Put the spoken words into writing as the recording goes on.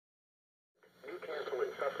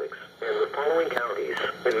Essex, and the following counties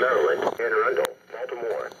in Maryland: Anne Arundel,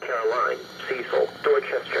 Baltimore, Caroline, Cecil,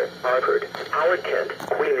 Dorchester, Hartford, Howard Kent,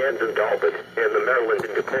 Queen Anne's and Talbot, and the Maryland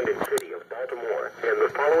Independent City of Baltimore, and the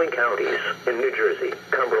following counties in New Jersey: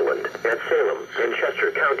 Cumberland, and Salem, and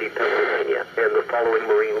Chester County, Pennsylvania, and the following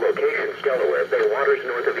marine locations: Delaware Bay waters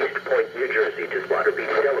north of East Point, New Jersey to Slaughter Beach,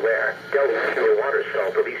 Delaware; Delaware Shore waters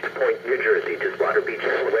south of East Point, New Jersey to Slaughter Beach,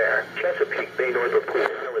 Delaware; Chesapeake Bay north of Pools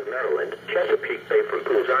Island, Maryland; Chesapeake Bay from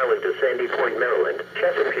Pools Island to Sandy Point, Maryland;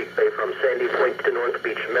 Chesapeake Bay from Sandy Point to North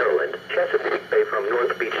Beach, Maryland; Chesapeake Bay from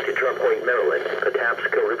North Beach to Drum Point, Maryland;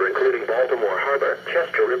 Patapsco River including Baltimore Harbor;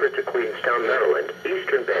 Chester River to Queenstown, Maryland;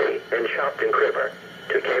 Eastern Bay and Shopton River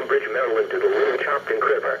to Cambridge, Maryland to the Little Shopton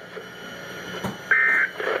River.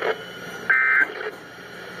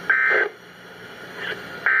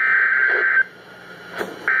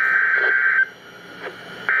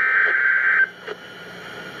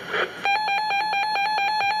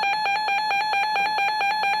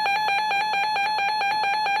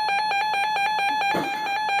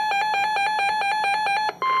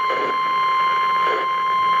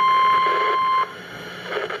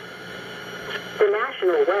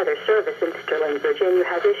 Weather Service in Sterling, Virginia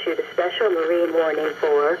has issued a special marine warning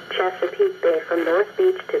for Chesapeake Bay from North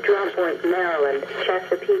Beach to Drum Point, Maryland;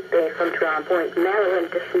 Chesapeake Bay from Drum Point,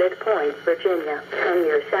 Maryland to Smith Point, Virginia;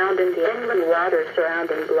 10-year sound in the inland waters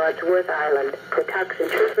surrounding Bloodsworth Island; Patuxent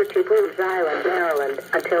River to Pools Island, Maryland,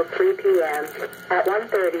 until 3 p.m. At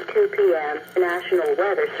 1:32 p.m., the National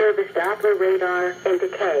Weather Service Doppler radar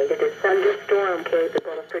indicated a thunderstorm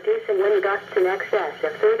capable of producing wind gusts in excess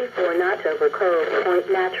of 34 knots over Cove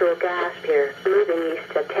Point Natural Gas Pier, moving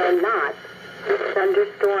east at 10 knots. This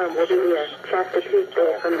thunderstorm will be near Chesapeake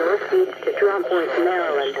Bay from North Beach to Drum Point,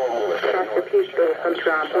 Maryland; Chesapeake Bay from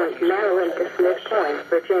Drum Point, Maryland to Smith Point,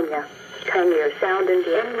 Virginia; 10-year sound in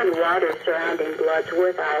the inland waters surrounding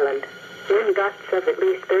Bloodsworth Island. Wind gusts of at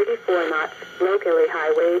least 34 knots, locally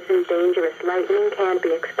high waves and dangerous lightning can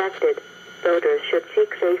be expected. Boaters should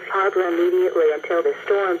seek safe harbor immediately until the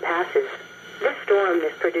storm passes. This storm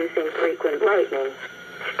is producing frequent lightning.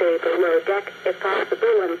 Stay below deck if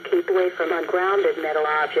possible and keep away from ungrounded metal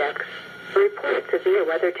objects. Report severe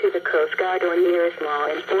weather to the Coast Guard or nearest law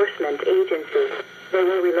enforcement agency. They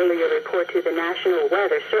will relay your report to the National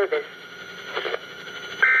Weather Service.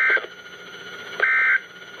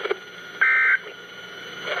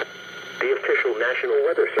 The official National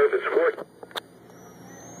Weather Service report.